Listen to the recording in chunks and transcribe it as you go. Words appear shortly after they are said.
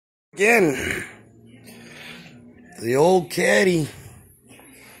again. The old caddy.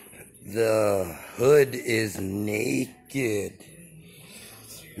 The hood is naked.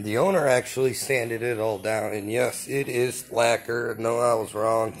 The owner actually sanded it all down, and yes, it is lacquer. No, I was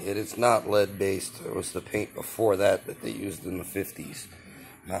wrong. It is not lead based. It was the paint before that they used in the 50s,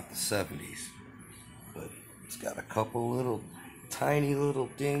 not the 70s. But it's got a couple little tiny little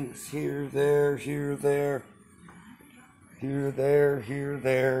dings here, there, here, there, here,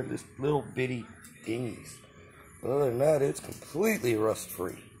 there, just little bitty dingies. Other than that, it's completely rust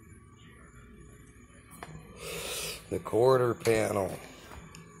free. The quarter panel,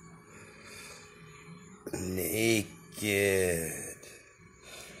 naked.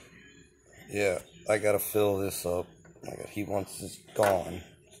 Yeah, I gotta fill this up. He wants this gone,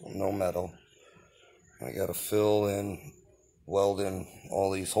 so no metal. I gotta fill in, weld in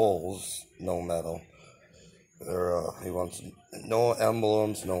all these holes, no metal. He wants no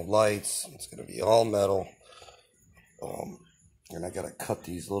emblems, no lights. It's gonna be all metal. And I gotta cut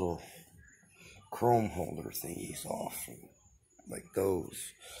these little chrome holder thingies off, like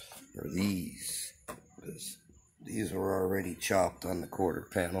those, or these, because these were already chopped on the quarter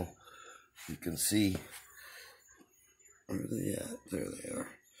panel. You can see, where are they at? There they are.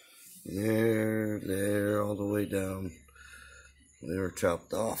 There, all the way down. They were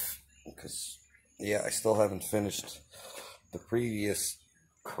chopped off, because, yeah, I still haven't finished the previous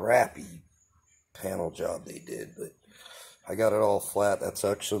crappy panel job they did, but I got it all flat. That's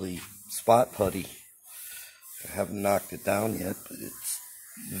actually spot putty. I haven't knocked it down yet, but it's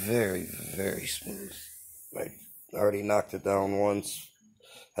very, very smooth. I already knocked it down once.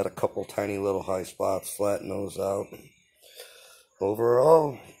 Had a couple tiny little high spots, flattened those out.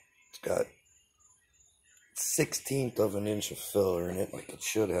 Overall, it's got 1/16 of an inch of filler in it, like it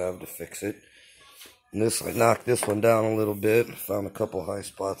should have, to fix it. And this, I knocked this one down a little bit. Found a couple high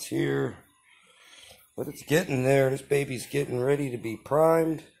spots here. But it's getting there. This baby's getting ready to be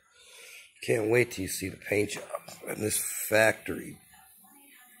primed. Can't wait till you see the paint job. And this factory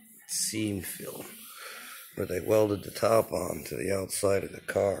seam fill, where they welded the top on to the outside of the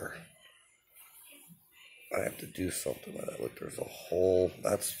car. I have to do something with that. Look, there's a hole.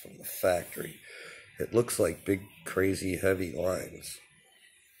 That's from the factory. It looks like big, crazy, heavy lines.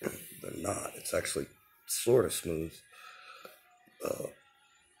 They're not. It's actually sort of smooth.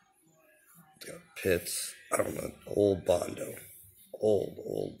 It's got pits. I don't know. Old Bondo.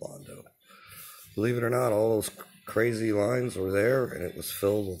 Old Bondo. Believe it or not, all those crazy lines were there, and it was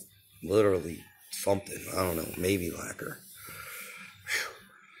filled with literally something. I don't know. Maybe lacquer. Whew.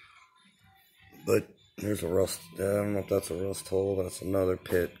 But there's a rust. I don't know if that's a rust hole. That's another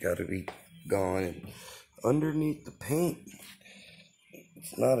pit. Got to be gone. And underneath the paint,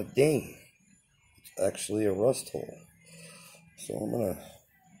 it's not a ding. It's actually a rust hole. So I'm going to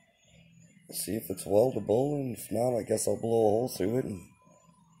see if it's weldable, and if not, I guess I'll blow a hole through it and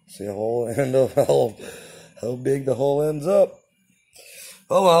see how big the hole ends up.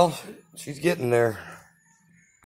 Oh well, she's getting there.